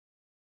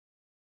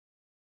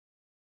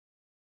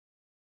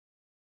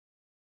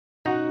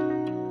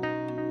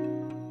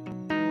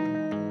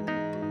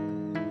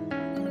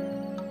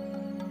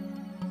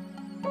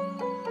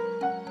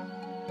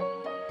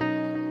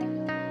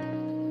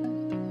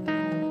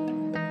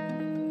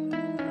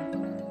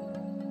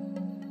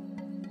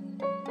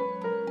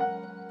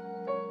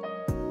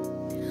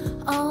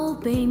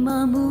paint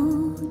my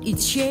mood in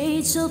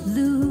shades of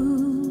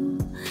blue,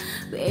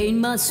 paint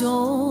my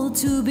soul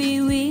to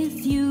be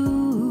with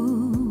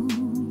you.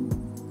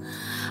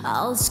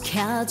 I'll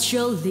sketch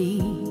your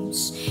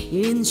lips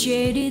in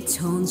shaded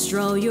tones,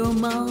 draw your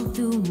mouth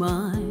through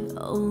my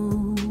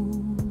own.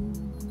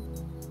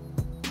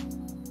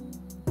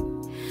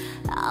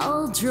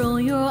 I'll draw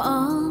your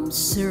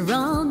arms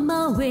around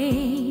my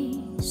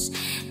waist,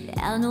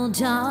 and no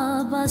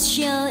doubt I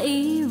shall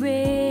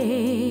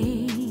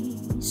erase.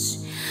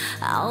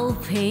 I'll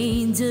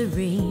paint the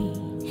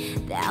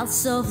rain that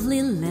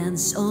softly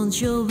lands on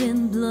your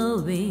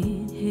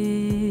wind-blowing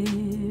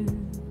hair.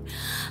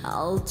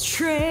 I'll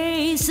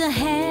trace a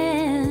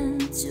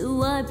hand to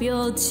wipe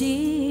your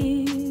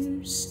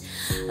tears,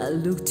 a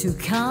look to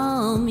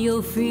calm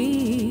your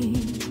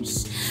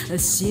fears, a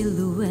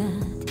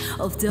silhouette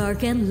of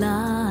dark and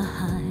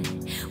light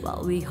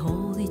while we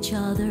hold each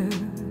other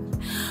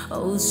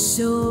oh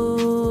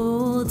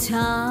so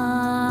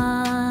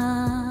tight.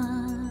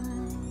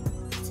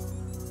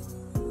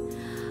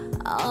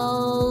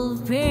 I'll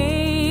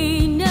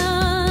paint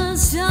a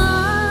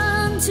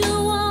sun to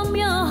warm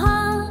your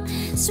heart,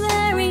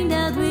 swearing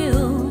that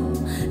we'll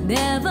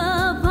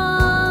never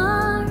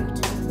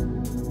part.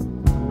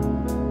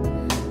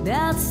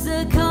 That's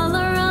the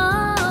color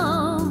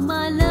of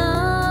my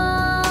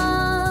love.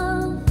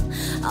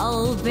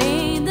 I'll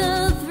paint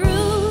the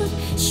truth,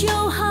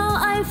 show how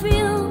I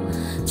feel,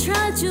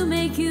 try to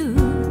make you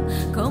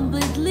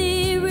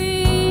completely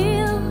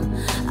real.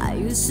 I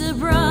use a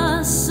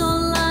brush so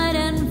light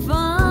and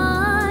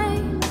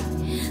fine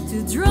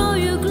to draw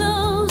you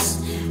close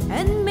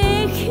and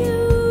make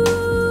you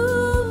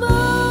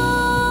mine.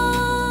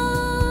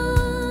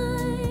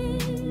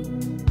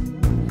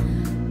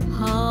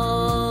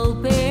 I'll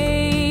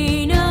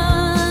paint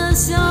a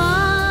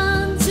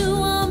sun to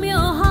warm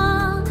your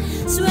heart,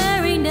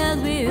 swearing that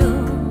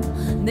we'll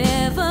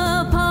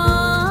never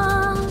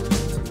part.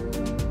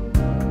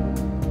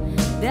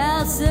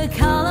 That's the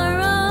color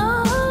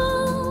of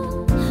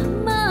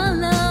my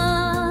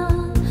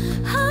love.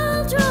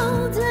 I'll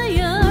draw the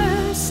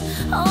years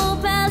all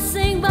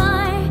passing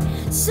by,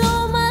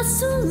 so much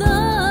to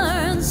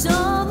learn,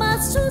 so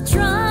much to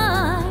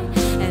try,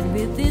 and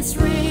with this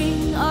ring